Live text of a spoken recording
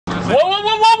Whoa, whoa,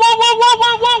 whoa, whoa, whoa, whoa,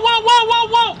 whoa, whoa, whoa, whoa, whoa,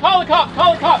 whoa, whoa! Call the cops,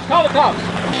 call the cops, call the cops!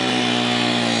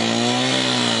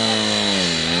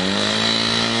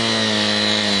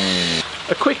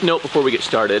 A quick note before we get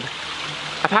started.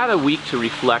 I've had a week to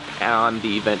reflect on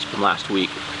the events from last week.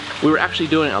 We were actually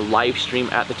doing a live stream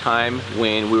at the time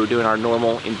when we were doing our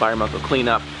normal environmental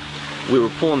cleanup. We were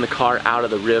pulling the car out of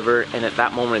the river, and at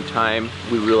that moment in time,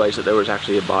 we realized that there was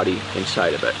actually a body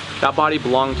inside of it. That body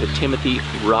belonged to Timothy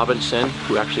Robinson,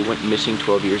 who actually went missing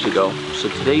 12 years ago. So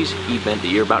today's event that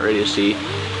you're about ready to see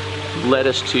led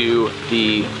us to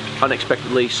the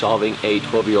unexpectedly solving a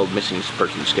 12-year-old missing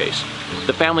persons case.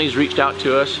 The families reached out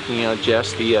to us, you know,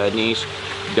 Jess, the niece,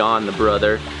 Don, the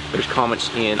brother. There's comments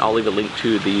in, I'll leave a link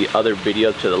to the other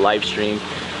video, to the live stream.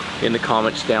 In the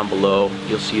comments down below,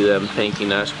 you'll see them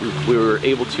thanking us. We were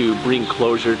able to bring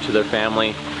closure to their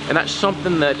family, and that's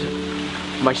something that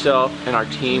myself and our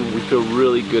team, we feel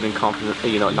really good and confident,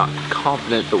 you know, not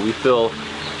confident, but we feel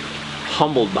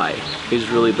humbled by is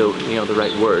really the, you know, the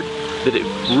right word. That it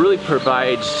really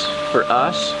provides for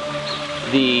us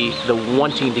the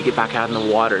wanting to get back out in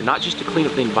the water, not just to clean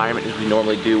up the environment as we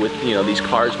normally do with, you know, these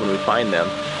cars when we find them,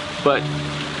 but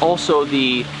also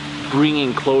the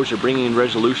bringing closure, bringing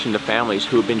resolution to families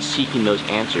who have been seeking those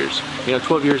answers. You know,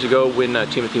 12 years ago when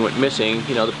Timothy went missing,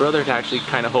 you know, the brother had actually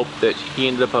kind of hoped that he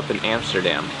ended up in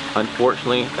Amsterdam.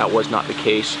 Unfortunately, that was not the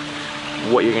case.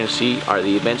 What you're gonna see are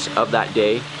the events of that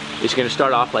day. It's gonna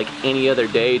start off like any other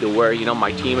day, to where, you know,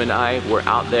 my team and I were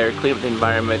out there cleaning up the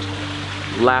environment,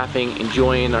 laughing,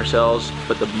 enjoying ourselves.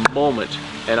 But the moment,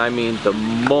 and I mean the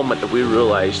moment, that we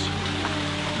realized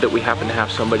that we happened to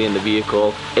have somebody in the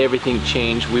vehicle, everything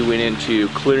changed. We went into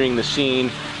clearing the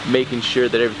scene, making sure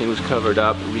that everything was covered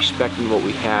up, respecting what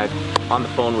we had, on the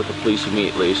phone with the police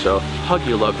immediately. So hug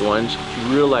your loved ones,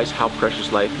 realize how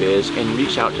precious life is, and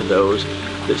reach out to those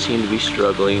that seem to be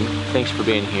struggling. Thanks for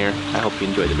being here. I hope you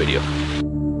enjoyed the video.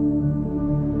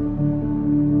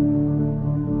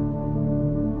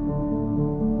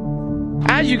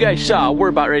 As you guys saw, we're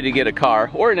about ready to get a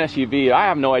car or an SUV. I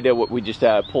have no idea what we just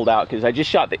pulled out, because I just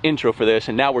shot the intro for this,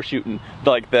 and now we're shooting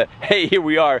like the, hey, here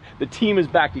we are. The team is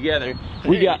back together.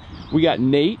 Hey. We got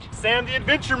Nate. Sam the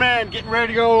Adventure Man, getting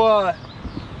ready to go,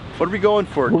 what are we going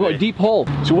for? We're going deep hole.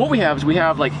 So what we have is, we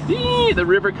have like the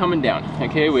river coming down.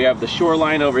 Okay, we have the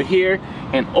shoreline over here,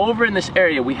 and over in this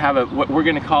area we have what we're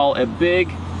gonna call a big,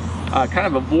 kind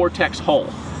of a vortex hole.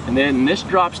 And then this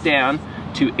drops down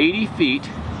to 80 feet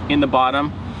in the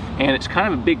bottom, and it's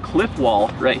kind of a big cliff wall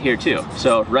right here too.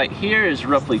 So right here is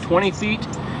roughly 20 feet,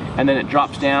 and then it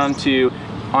drops down to,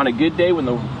 on a good day when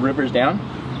the river's down,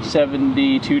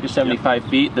 72 to 75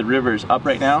 feet. The river's up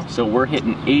right now, so we're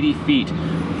hitting 80 feet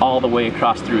all the way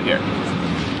across through here.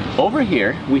 Over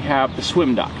here we have the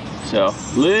swim dock. So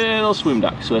little swim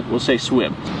dock, so we'll say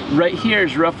swim. Right here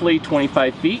is roughly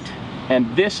 25 feet,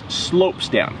 and this slopes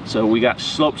down. So we got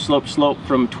slope, slope, slope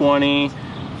from 20,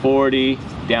 40,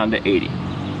 down to 80,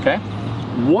 okay?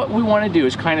 What we want to do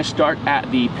is kind of start at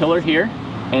the pillar here,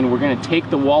 and we're going to take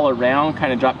the wall around,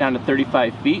 kind of drop down to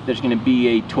 35 feet. There's going to be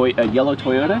a yellow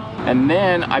Toyota, and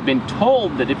then I've been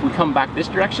told that if we come back this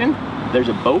direction, there's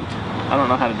a boat. I don't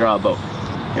know how to draw a boat.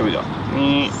 Here we go.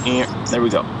 There we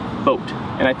go, boat.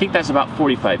 And I think that's about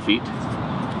 45 feet.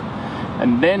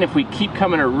 And then if we keep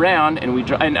coming around, and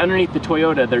and underneath the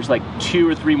Toyota, there's like 2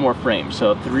 or 3 more frames,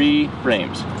 so 3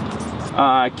 frames.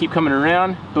 Keep coming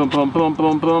around, boom, boom, boom,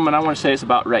 boom, boom, and I want to say it's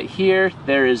about right here.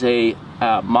 There is a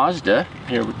Mazda,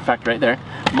 here, in fact, right there,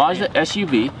 Mazda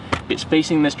SUV. It's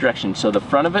facing this direction, so the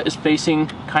front of it is facing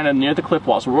kind of near the cliff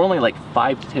wall, so we're only like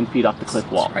 5 to 10 feet off the cliff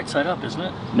wall. It's right side up, isn't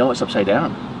it? No, it's upside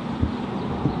down.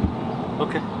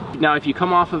 Okay. Now, if you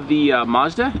come off of the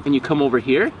Mazda and you come over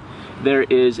here, there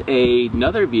is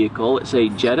another vehicle. It's a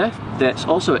Jetta that's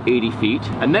also 80 feet.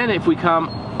 And then if we come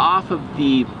off of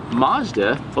the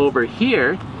Mazda, over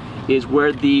here is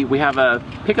where we have a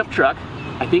pickup truck.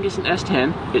 I think it's an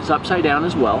S10. It's upside down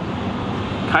as well,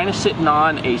 kind of sitting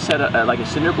on a set of like a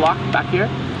cinder block back here,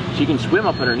 so you can swim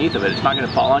up underneath of it. It's not going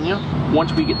to fall on you.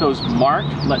 Once we get those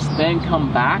marked, let's then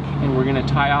come back, and we're going to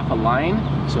tie off a line,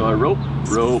 so a rope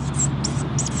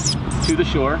to the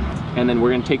shore, and then we're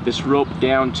going to take this rope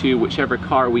down to whichever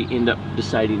car we end up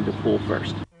deciding to pull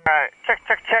first. Alright, check,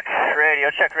 radio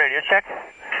check.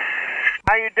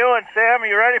 How you doing, Sam? Are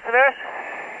you ready for this?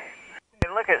 Hey,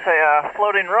 look, it's a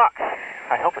floating rock.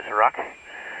 I hope it's a rock.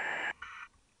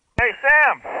 Hey,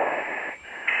 Sam!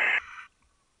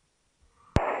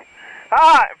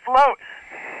 Ah, it floats!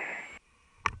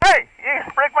 Hey,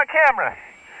 you break my camera!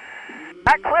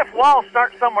 That cliff wall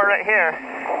starts somewhere right here.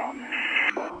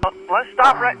 Let's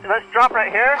drop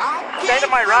right here. Stay to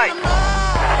my right.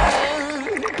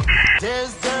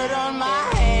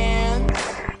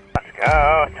 Let's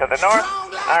go to the north.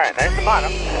 Alright, there's the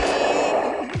bottom.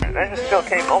 There's the steel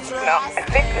cable. Now, I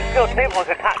think the steel cable is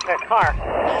attached to the car.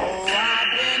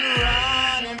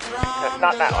 So it's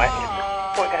not that way.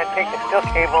 We're going to take the steel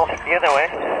cable the other way.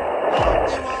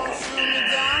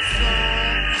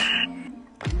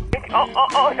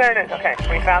 Oh, there it is. Okay,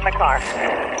 we found the car.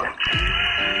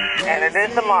 And it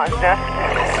is the Mazda.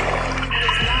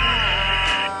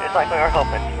 Just like we were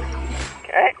hoping.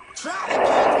 Okay.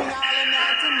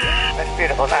 That's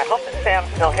beautiful. Now, I hope that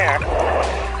Sam's still here.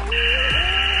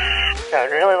 So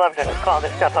I'd really love to call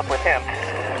this stuff up with him.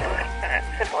 Alright,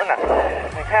 simple enough.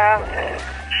 We have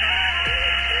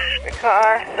the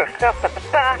car hooked up at the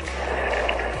back.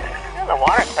 And the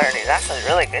water clarity is actually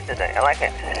really good today. I like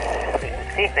it. You can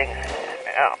see things.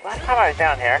 Oh, last time I was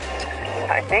down here,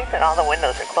 I think that all the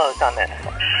windows are closed on this.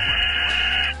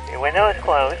 The window is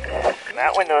closed.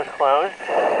 That window is closed.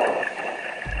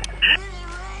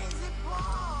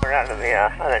 We're out to the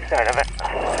other side of it.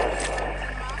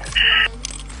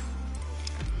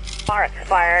 Car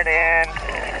expired in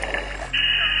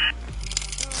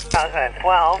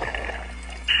 2012. Is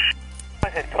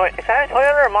that a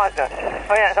Toyota or a Mazda?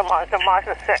 Oh yeah, it's a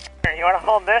Mazda 6. Here, you want to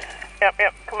hold this?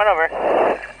 Yep, come on over.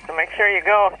 So make sure you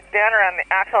go down around the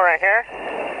axle right here.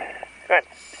 Good,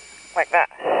 like that.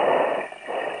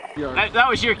 That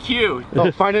was your cue.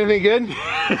 Oh, find anything good?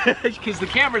 Because the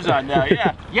camera's on now,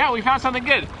 yeah. Yeah, we found something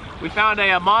good. We found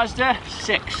a Mazda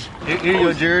 6. Here you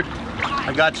go, Jared.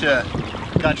 I got you a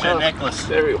necklace.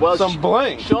 There we go. Well, some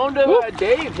bling. Show him to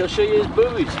Dave. He'll show you his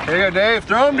boobies. Here you go, Dave.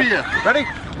 Throw them to you. Ready?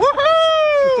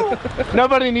 Woohoo!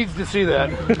 Nobody needs to see that.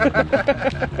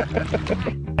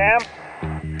 Sam,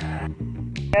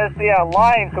 here's the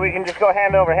line so we can just go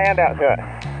hand over hand out to it.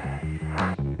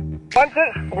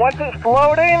 Once it's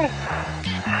floating,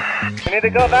 we need to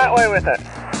go that way with it.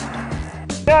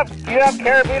 You have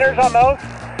carabiners on those?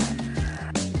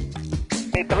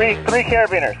 Need three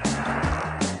carabiners.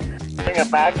 Bring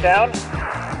it back down,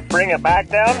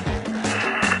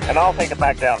 and I'll take it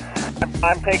back down.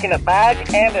 I'm taking a bag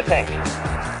and a tank.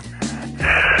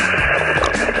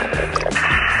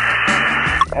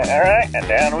 Alright, and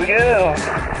down we go.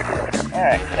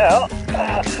 Alright, so,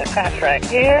 let's attach right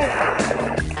here.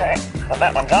 Okay, so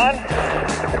that one's on.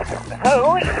 The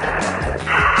hose.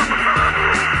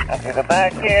 Now through the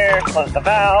back here, close the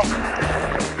valve.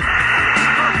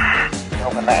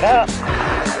 Open that up.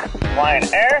 Line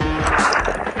air.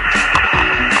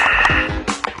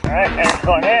 Alright, air's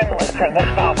going in. Let's turn this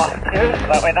valve off too. So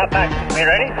that way that back can be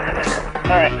ready.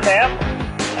 Alright, Sam.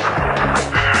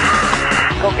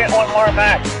 Go get one more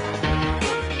back.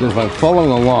 So if I'm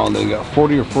following along, they got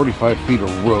 40 or 45 feet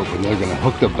of rope and they're gonna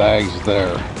hook the bags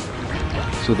there.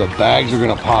 So the bags are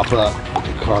gonna pop up, but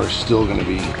the car's still gonna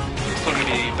be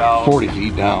about 40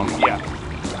 feet down. Yeah.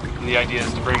 And the idea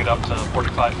is to bring it up to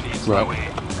 45 feet so that way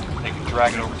they can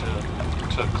drag it over to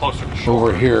closer to shore.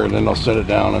 Over here, and then they'll set it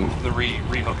down and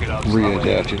re-hook it up. So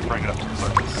reattach it. Bring it up to the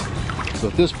surface. So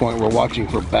at this point, we're watching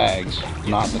for bags,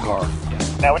 not the car.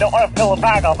 Now we don't want to fill the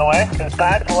bag all the way, because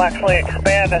bags will actually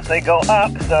expand as they go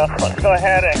up, so let's go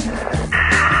ahead and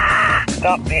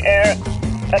stop the air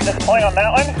at this point on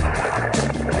that one.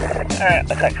 Alright,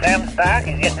 looks like Sam's back,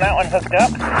 he's getting that one hooked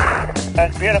up.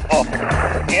 That's beautiful.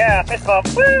 Yeah, fist bump,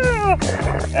 woo!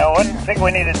 Now one thing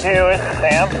we need to do is,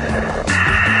 Sam,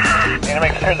 we need to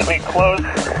make sure that we close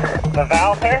the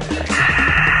valve here,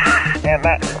 and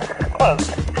that's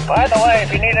closed. By the way,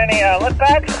 if you need any lift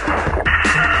bags,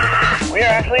 we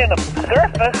are actually in the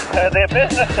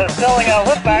business of selling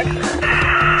lift bags.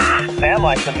 Sam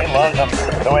likes them, he loves them,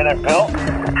 the way they're built.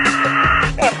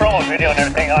 Got a promo video and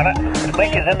everything on it. The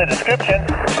link is in the description.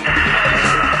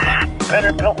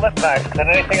 Better built lift bags than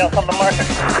anything else on the market.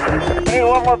 We need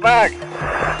one more bag.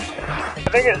 I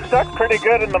think it's stuck pretty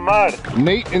good in the mud.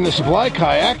 Nate in the supply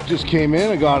kayak just came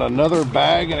in and got another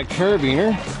bag and a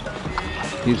carabiner.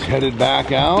 He's headed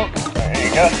back out. There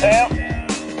you go, Sam.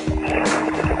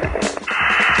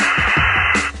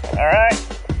 Alright.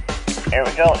 Here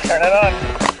we go, let's turn it on.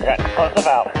 Got to close the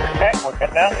valve. Okay, we're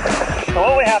good now. So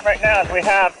what we have right now is we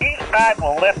have each bag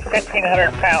will lift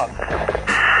 1,500 pounds.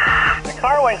 The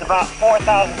car weighs about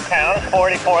 4,000 pounds,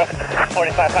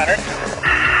 4,500.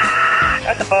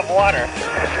 That's above water.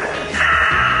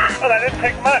 Oh, that didn't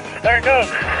take much. There it goes.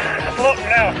 It's floating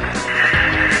now.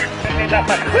 Didn't need that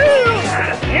much. Woo!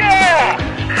 Yeah!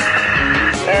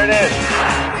 There it is.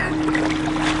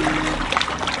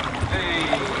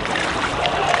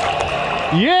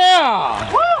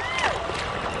 Yeah! Woo!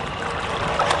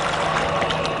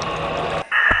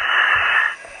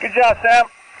 Good job, Sam.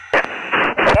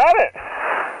 Got it.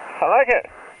 I like it.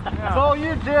 It's all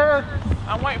you, Jared.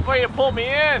 I'm waiting for you to pull me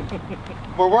in.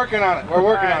 We're working on it. We're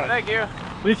working on it. Thank you.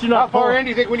 At least you're How not far in do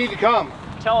you think we need to come?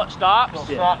 Till it stops.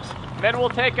 Then we'll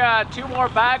take 2 more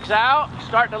bags out,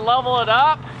 start to level it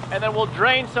up, and then we'll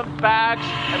drain some bags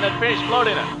and then finish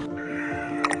floating it.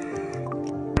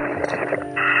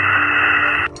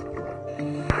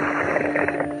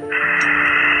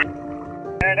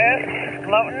 There it is,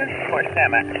 floating. Where's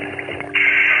Sam at?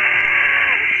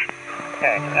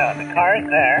 Okay, the car's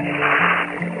there.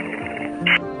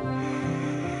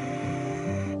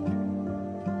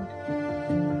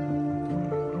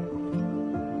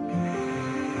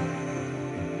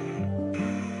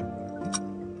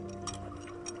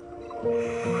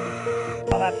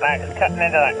 Oh, that bag is cutting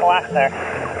into that glass there.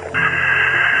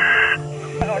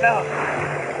 Oh no.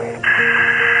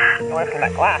 Away from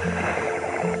that glass.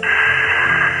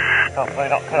 Hopefully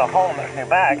don't cut a hole in this new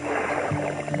bag.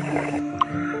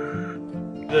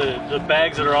 The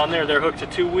bags that are on there, they're hooked to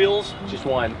 2 wheels? Just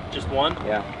one. Just one?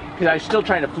 Yeah. Because I was still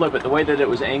trying to flip it. The way that it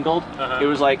was angled, it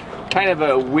was like kind of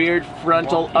a weird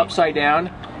frontal upside down.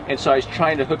 And so I was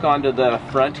trying to hook onto the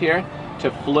front here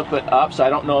to flip it up. So I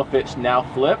don't know if it's now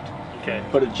flipped. Okay.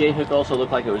 But a J hook also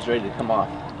looked like it was ready to come off.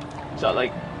 So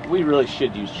like, we really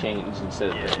should use chains instead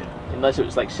of it. Unless it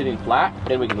was like sitting flat,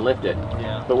 then we can lift it.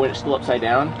 Yeah. But when it's still upside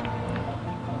down,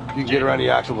 You can get around the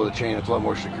axle with a chain. It's a lot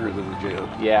more secure than the J-hook.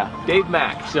 yeah. Dave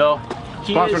Mack. So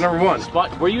he Sponsor is number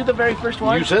 1. Were you the very first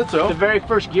one? You said so. The very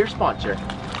first gear sponsor.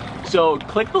 So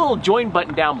click the little join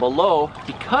button down below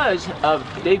because of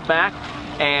Dave Mack,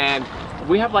 and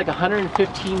we have like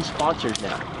 115 sponsors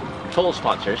now, total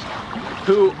sponsors,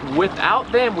 who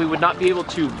without them we would not be able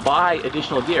to buy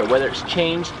additional gear, whether it's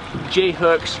chains,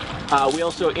 J-hooks. We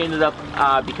also ended up,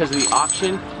 because of the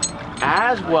auction,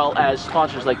 as well as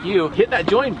sponsors like you, hit that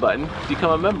join button,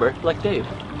 become a member like Dave.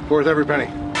 Worth every penny.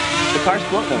 The car's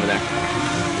floating over there.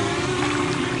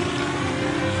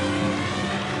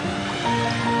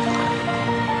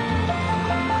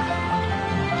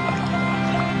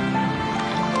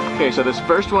 Okay, so this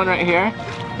first one right here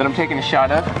that I'm taking a shot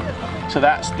of, so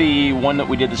that's the one that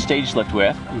we did the stage lift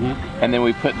with. And then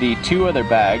we put the 2 other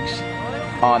bags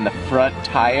on the front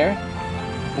tire,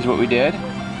 is what we did.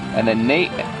 And then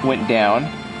Nate went down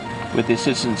with the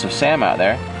assistance of Sam out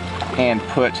there and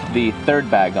put the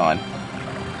 3rd bag on.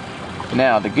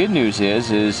 Now the good news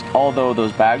is although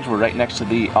those bags were right next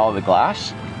to all the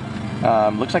glass,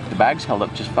 looks like the bags held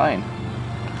up just fine.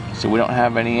 So we don't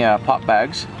have any pop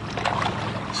bags.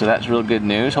 So that's real good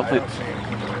news. Hopefully,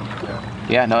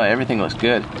 yeah, no, everything looks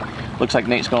good. Looks like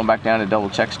Nate's going back down to double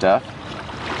check stuff.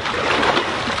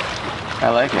 I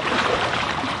like it.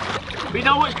 But you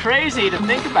know what's crazy to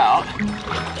think about?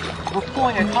 We're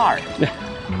pulling a car.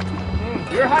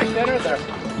 You're high center there.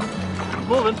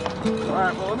 Moving.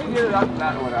 Alright, well let me get it up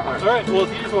that one. Alright, well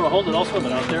if you just want to hold it, I'll swim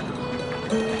it out there.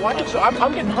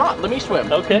 I'm getting hot. Let me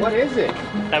swim. Okay. What is it?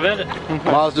 Have at it.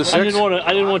 Mazda 6. I didn't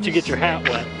want you to get your hat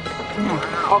wet.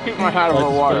 I'll keep my hat over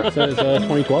water. It says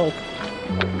 2012.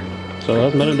 So it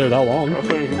hasn't been in there that long. I'm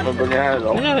finishing my banana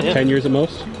though. Yeah. 10 years at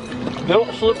most.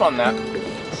 Don't slip on that.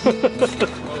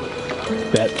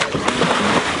 Bet.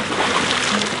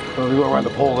 So we go around the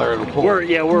pole there and pull.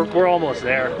 We're almost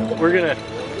there. We're gonna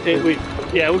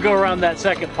we'll go around that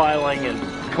second piling and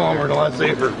calmer and a lot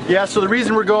safer. Yeah, so the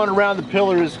reason we're going around the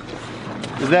pillars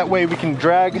is that way we can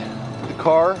drag the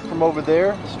car from over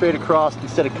there straight across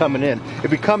instead of coming in.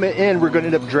 If we come in, we're going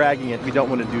to end up dragging it. We don't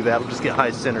want to do that. We'll just get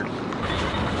high centered.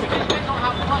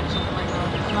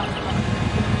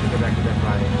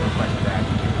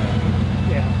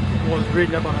 Yeah, well, I was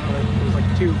reading up on it. It was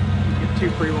like 2. You get 2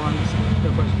 free ones.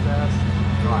 No questions asked.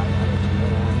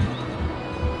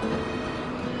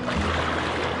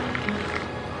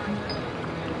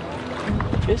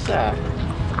 This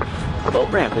boat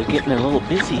ramp is getting a little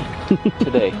busy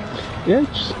today. Yeah.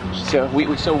 So when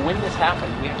this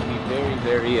happens, we have to be very,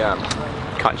 very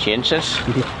conscientious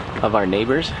of our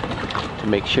neighbors to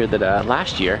make sure that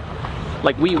last year,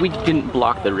 like we didn't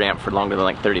block the ramp for longer than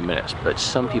like 30 minutes, but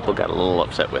some people got a little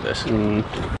upset with us.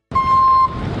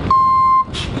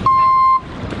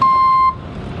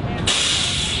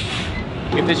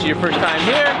 If this is your first time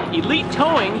here, Elite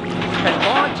Towing has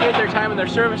volunteered their time and their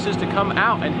services to come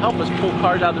out and help us pull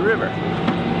cars out of the river.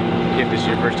 If this is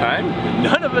your first time,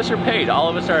 none of us are paid. All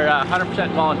of us are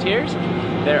 100% volunteers.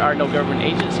 There are no government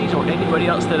agencies or anybody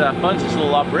else that funds this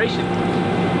little operation.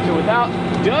 So without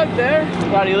Doug there,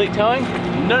 without Elite Towing,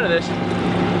 none of this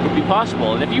would be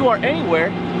possible. And if you are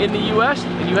anywhere in the US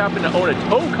and you happen to own a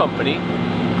tow company,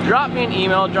 drop me an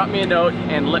email, drop me a note,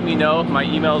 and let me know. My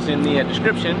email's in the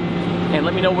description. And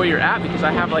let me know where you're at, because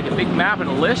I have like a big map and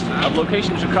a list of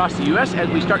locations across the US as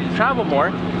we start to travel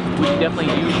more. we can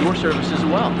definitely use your services as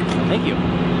well. Thank you.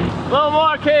 A little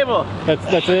more cable. That's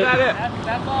it.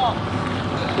 That's all.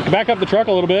 Back up the truck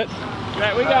a little bit.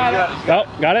 Right, we got it. Oh,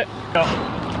 got it. Go.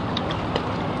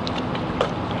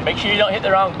 Make sure you don't hit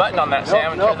the wrong button on that,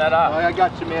 Sam, and turn that off. I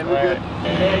got you, man. We're good.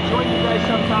 Hey, join you guys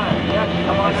sometime. Yeah,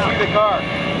 come on out. See the car.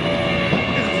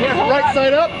 Here, hold Right that.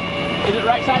 side up. Is it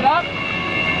right side up?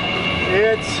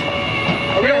 It's.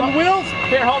 Are we on the wheels?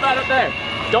 Here, hold that up there.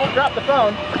 Don't drop the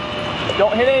phone.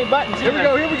 Don't hit any buttons Here we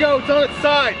go. Here we go. It's on its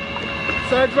side. The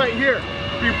side's right here.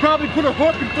 You probably put a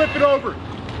hook and flip it over.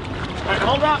 All right,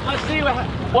 hold up. Let's see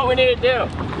what we need to do.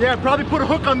 Yeah, probably put a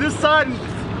hook on this side and.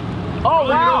 Oh,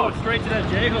 wow. Straight to that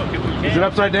J hook if we can. Is it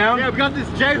upside down? Yeah, we got this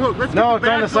J hook. Let's get the it's on the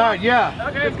bags side, off. yeah.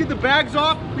 Okay. Let's get the bags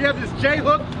off. We have this J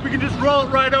hook. We can just roll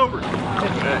it right over.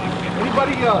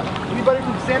 Anybody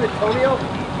from San Antonio?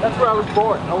 That's where I was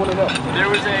born. I want to know. There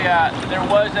was a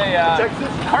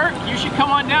Texas? Kurt, you should come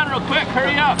on down real quick.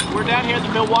 Hurry up. We're down here at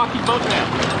the Milwaukee Boat Ramp.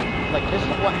 Like, this is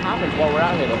what happens while we're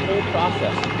out here, the whole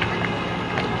process.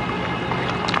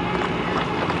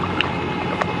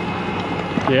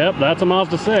 Yep, that's a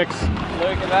Mazda 6. Look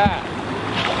at that.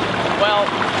 Well,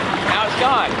 now it's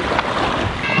gone.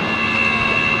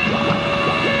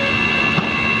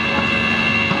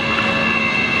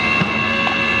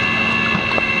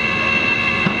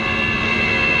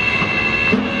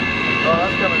 Oh,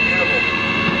 that's kind of beautiful.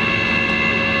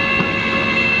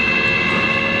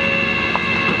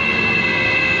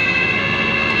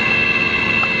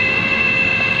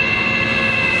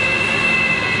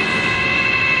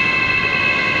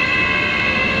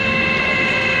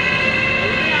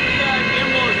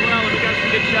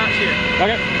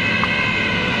 Okay.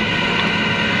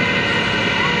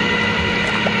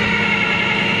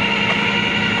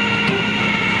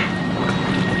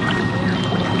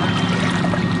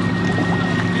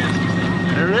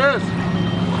 There it is.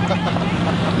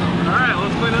 All right,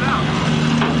 let's clean it out.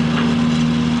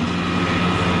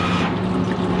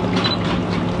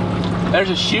 There's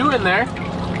a shoe in there.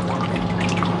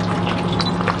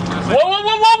 Whoa, whoa,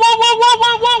 whoa, whoa, whoa, whoa, whoa,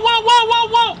 whoa, whoa, whoa, whoa, whoa,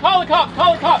 whoa! Call the cops,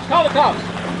 call the cops, call the cops.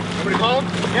 Somebody call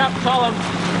him? Yep, call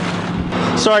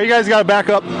them. Sorry, you guys got to back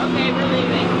up. Okay, we're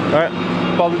leaving. All right,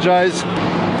 apologize.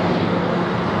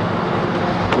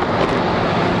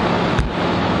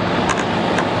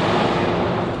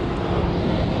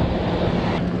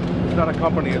 It's not a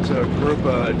company, it's a group,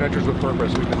 Adventures with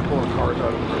Purpose. We've been pulling cars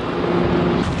out of the group.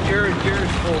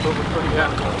 Jared's pulled over pretty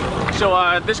fast.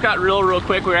 So this got real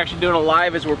quick. We're actually doing a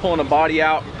live as we're pulling a body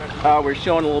out. We're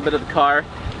showing a little bit of the car,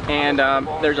 and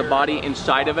there's a body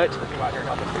inside of it.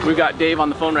 We've got Dave on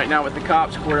the phone right now with the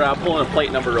cops. We're pulling a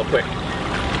plate number real quick.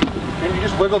 Can you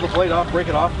just wiggle the plate off, break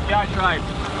it off? Yeah, I tried.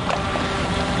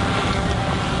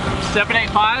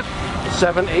 785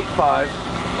 785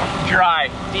 Dry.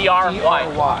 D-R-Y.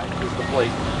 D-R-Y is the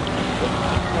plate.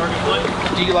 Oregon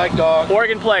plate. D like dog.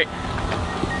 Oregon plate.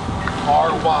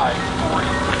 R-Y.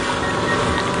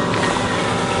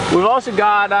 We've also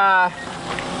got,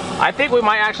 I think we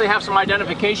might actually have some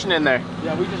identification in there.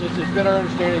 Yeah, it's been our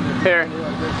understanding that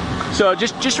Here. So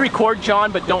just record,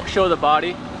 John, but don't show the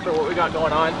body for what we got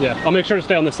going on. Yeah, I'll make sure to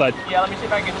stay on this side. Yeah, let me see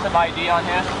if I can get some ID on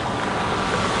him.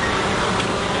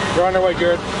 We're on our way,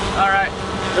 Jared. All right.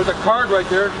 There's a card right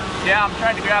there. Yeah, I'm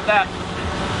trying to grab that.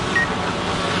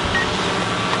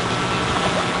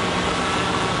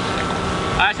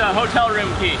 That's a hotel room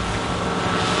key.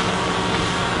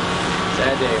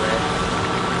 Sad day, man.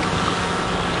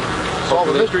 Solve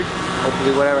the mystery.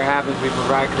 Hopefully whatever happens, we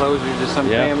provide closure to some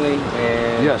family,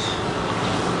 and Yes.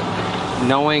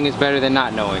 knowing is better than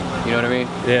not knowing. You know what I mean?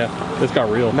 Yeah, this got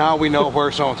real. Now we know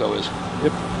where so-and-so is.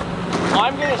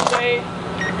 I'm gonna say,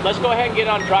 let's go ahead and get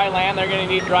on dry land. They're gonna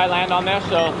need dry land on this,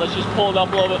 so let's just pull it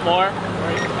up a little bit more,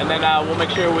 and then we'll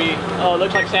make sure we. Oh, it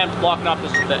looks like Sam's blocking off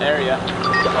the area.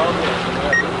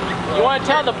 You want to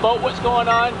tell the boat what's going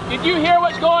on? Did you hear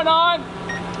what's going on?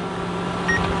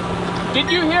 Did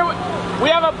you hear what? We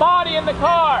have a body in the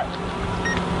car.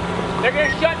 They're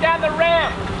gonna shut down the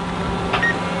ramp.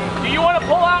 Do you want to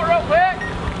pull out real quick?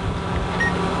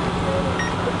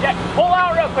 Yeah, pull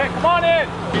out real quick. Come on in.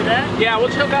 See that? Yeah, we'll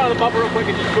choke out of the bumper real quick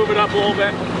and just move it up a little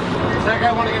bit. Does that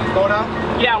guy want to get his boat out?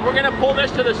 Yeah, we're gonna pull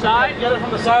this to the side. Get it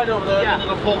from the side over there, Yeah. and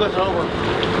it'll pull this over.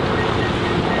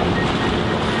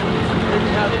 Maybe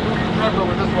have it move the truck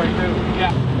over this way too.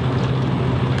 Yeah.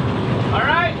 All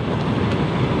right.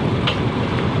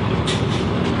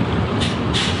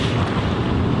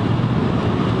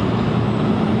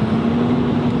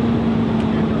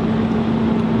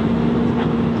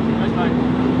 That's fine.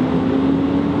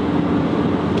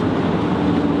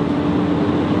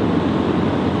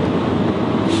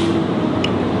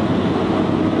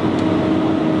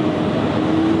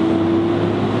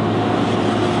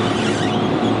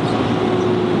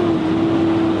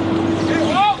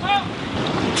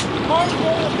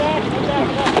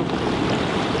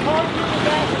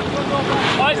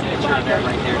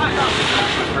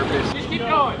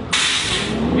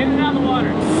 Get it out of the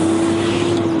water.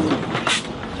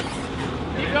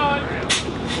 Keep going.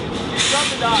 Drop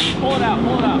the dock. Pull it out.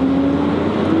 Pull it out.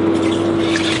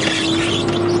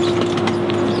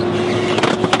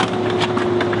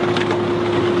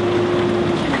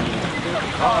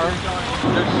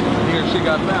 He or she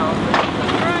got found.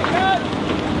 All right, good.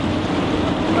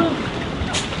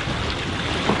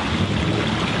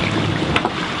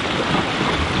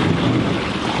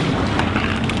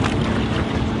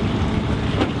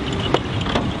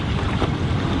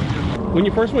 When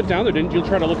you first went down there, didn't you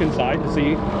try to look inside to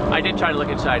see? I did try to look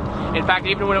inside. In fact,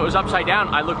 even when it was upside down,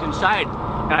 I looked inside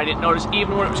and I didn't notice.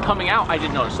 Even when it was coming out, I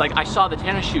didn't notice. Like, I saw the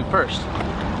tennis shoe first.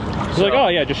 It's like, oh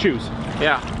yeah, just shoes.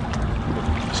 Yeah.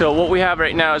 So what we have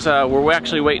right now is we're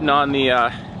actually waiting on the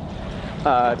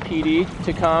PD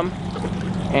to come,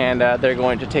 and they're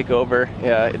going to take over.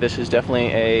 This is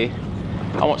definitely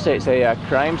I won't say it's a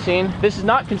crime scene. This is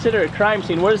not considered a crime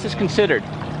scene. What is this considered?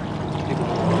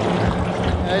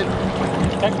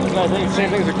 Technically, I think the same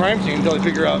thing as a crime scene until they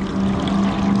figure out.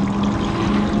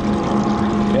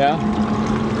 Yeah.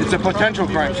 It's a potential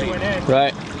crime scene.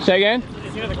 Right. Say again?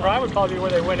 You know, the crime would probably be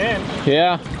where they went in.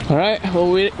 Yeah. All right.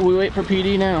 Well, we wait for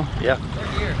PD now. Yeah.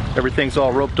 Everything's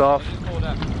all roped off.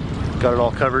 Got it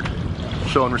all covered.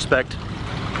 Showing respect.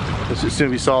 As soon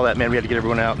as we saw that, man, we had to get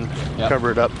everyone out and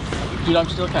cover it up. Dude, I'm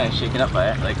still kind of shaken up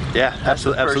by it. Like, yeah,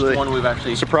 absolutely. First one we've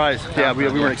actually surprised. Yeah, we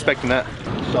weren't expecting that.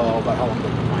 So about how long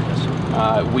did they find us?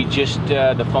 We just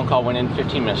the phone call went in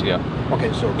 15 minutes ago.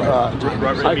 Okay, so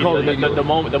I called it the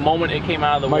moment it came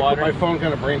out of the water. My phone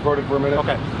kind of brain farted for a minute.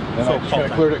 Okay. And I just kind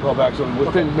of cleared it, called back. So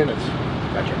within minutes,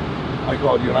 Gotcha. I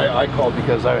called you, and I called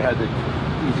because I had the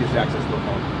easiest access to the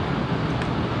phone.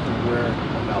 Where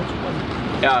else was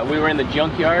it? We were in the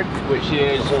junkyard, which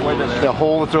is where the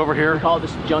hole that's over here. We call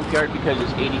this junkyard because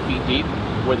it's 80 feet deep.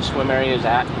 Where the swim area is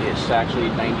at, it's actually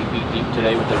 90 feet deep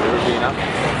today with the river being up.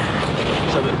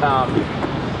 So,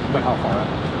 but how far up?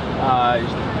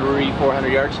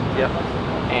 300-400 yards. Yep.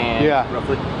 And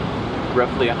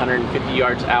roughly 150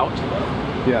 yards out.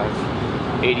 Yeah.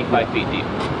 85 feet deep.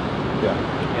 Yeah.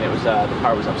 And it was the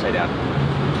car was upside down.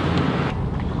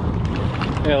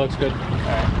 Yeah, looks good. All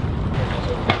right.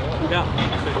 Yeah.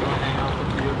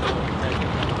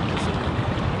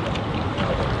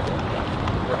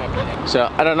 So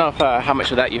I don't know if how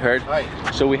much of that you heard. Hi.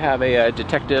 So we have a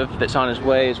detective that's on his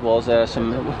way, as well as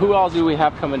some. Who all do we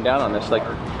have coming down on this? Like,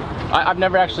 I've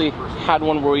never actually had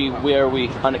one where we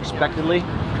unexpectedly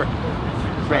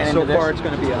ran into this. So far, it's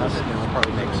going to be us. We'll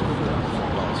probably make some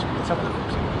phone calls.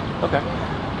 Okay.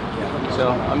 So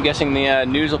I'm guessing the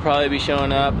news will probably be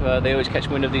showing up. They always catch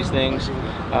wind of these things.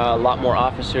 A lot more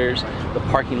officers. The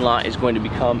parking lot is going to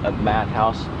become a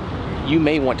madhouse. You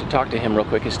may want to talk to him real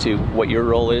quick as to what your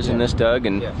role is in this, Doug,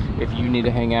 and if you need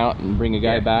to hang out and bring a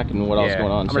guy back and what else is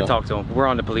going on. I'm going to talk to him. We're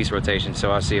on the police rotation,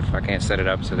 so I'll see if I can't set it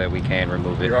up so that we can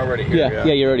remove it. You're already here.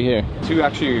 Yeah, you're already here.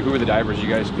 Who were the divers you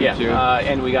guys speak to?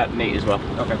 And we got Nate as well.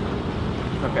 Okay.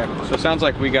 Okay. So it sounds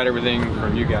like we got everything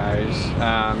from you guys.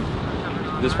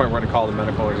 At this point, we're going to call the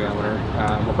medical examiner.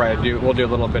 We'll do a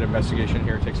little bit of investigation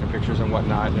here, take some pictures and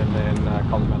whatnot, and then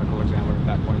call the medical examiner at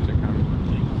that point to come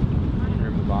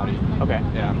remove the body. Okay.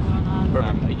 Yeah.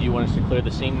 Perfect. Do you want us to clear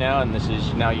the scene now, and this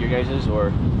is now your guys's,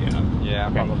 or? Yeah,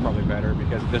 okay. probably better,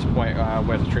 because at this point, we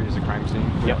have to treat it as a crime scene.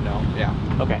 We don't know. Yeah.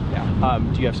 Okay. Yeah.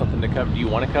 Do you have something to cover? Do you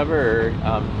want to cover, or?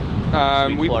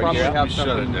 We probably have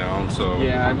shut it down, so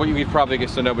yeah. We probably get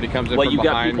so nobody comes in from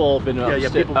behind. Well, you got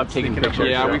people been up taking pictures.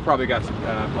 Yeah, we probably got some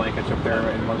blankets up there,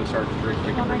 and one of the sergeants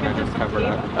we can bring that just cover it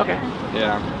up. Okay.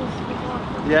 Yeah.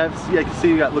 Yeah, I can see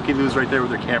you got Looky Loos right there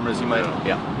with their cameras. You might want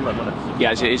to.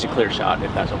 Yeah, it's a clear shot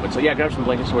if that's open. So yeah, grab some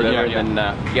blankets or whatever, and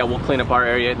then we'll clean up our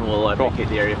area and we'll vacate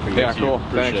the area for you. Yeah, cool.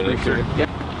 Thanks. Appreciate it. Yeah.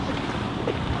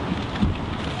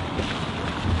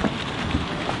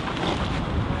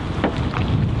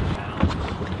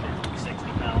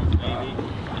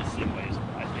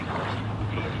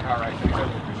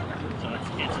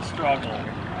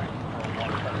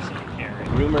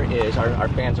 Rumor is, our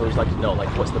fans always like to know, like,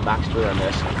 what's the backstory on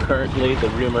this. Currently, the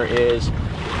rumor is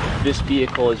this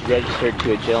vehicle is registered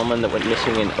to a gentleman that went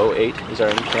missing in 08, is our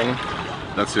understanding?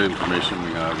 That's the information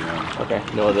we have, yeah. Okay,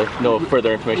 no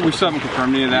further information? We still haven't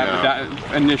confirmed any of that, but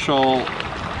that initial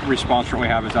response that we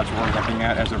have is that's what we're looking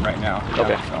at as of right now.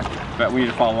 Okay. So, but we need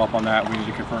to follow up on that, we need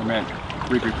to confirm it,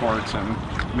 read reports, and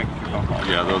make a few phone calls.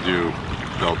 Yeah, they'll do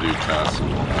tests and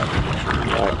we'll have to make sure.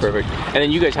 All right, perfect. And then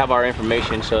you guys have our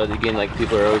information, so again, like,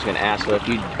 people are always going to ask, so if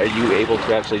are you able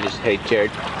to actually just, hey,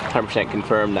 Jared, 100%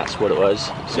 confirm that's what it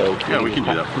was? So yeah, we can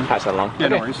do that. Pass that along. Yeah,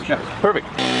 no worries. Yeah. Perfect.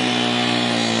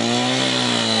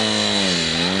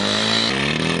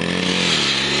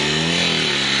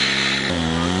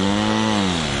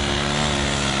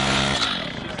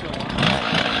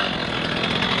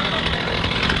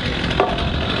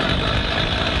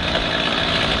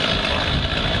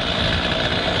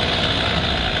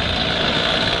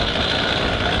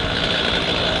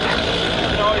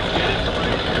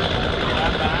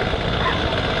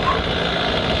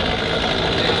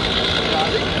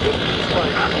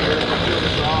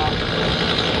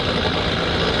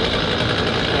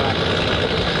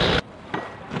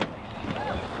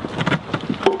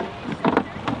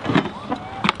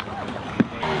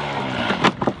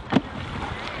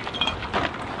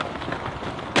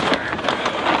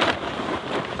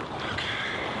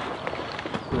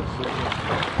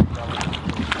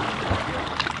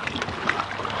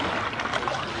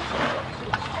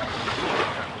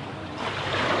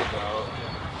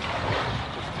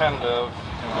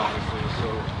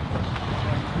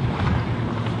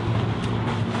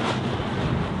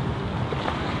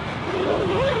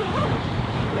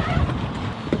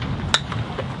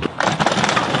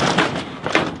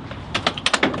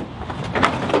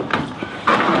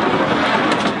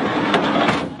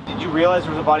 Did you realize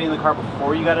there was a body in the car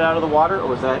before you got it out of the water, or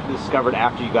was that discovered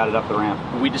after you got it up the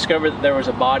ramp? We discovered that there was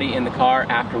a body in the car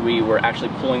after we were actually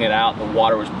pulling it out. The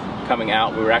water was coming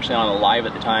out. We were actually on a live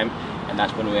at the time, and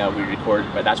that's when we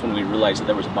recorded. But that's when we realized that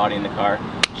there was a body in the car.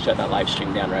 Shut that live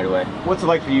stream down right away. What's it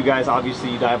like for you guys?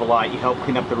 Obviously, you dive a lot. You help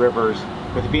clean up the rivers.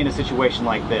 But to be in a situation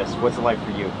like this, what's it like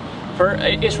for you?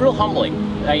 It's real humbling,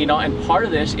 you know. And part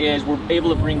of this is we're able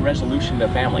to bring resolution to a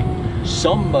family.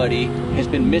 Somebody has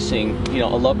been missing, you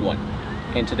know, a loved one.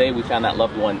 And today we found that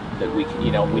loved one that we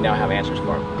now have answers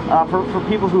for. For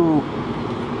people who,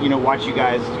 you know, watch you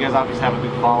guys obviously have a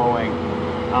big following.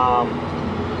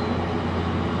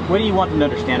 What do you want them to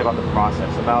understand about the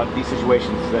process, about these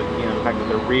situations, that, you know, the fact that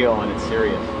they're real and it's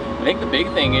serious? I think the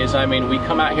big thing is, I mean, we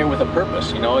come out here with a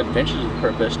purpose, you know, adventures with a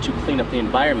purpose to clean up the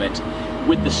environment,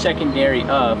 with the secondary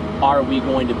of, are we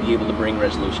going to be able to bring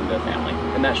resolution to the family?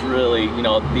 And that's really, you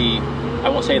know, I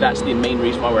won't say that's the main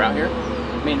reason why we're out here.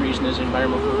 The main reason is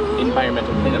environmental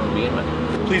cleanup to begin with.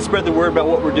 Please spread the word about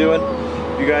what we're doing.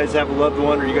 If you guys have a loved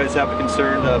one or you guys have a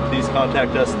concern, please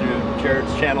contact us through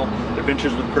Jared's channel,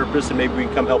 Adventures with Purpose, and maybe we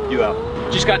can come help you out.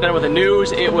 Just got done with the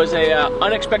news. It was a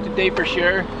unexpected day for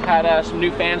sure. Had some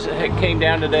new fans that came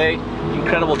down today.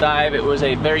 Incredible dive. It was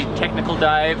a very technical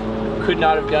dive. Could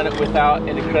not have done it without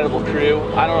an incredible crew.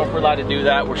 I don't know if we're allowed to do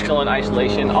that. We're still in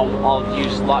isolation. I'll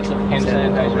use lots of hand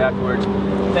sanitizer afterwards.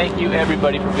 Thank you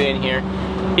everybody for being here.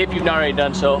 If you've not already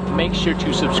done so, make sure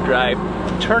to subscribe.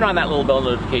 Turn on that little bell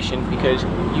notification, because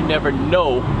you never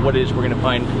know what it is we're gonna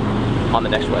find on the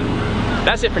next one.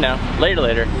 That's it for now.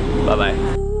 Later.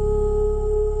 Bye-bye.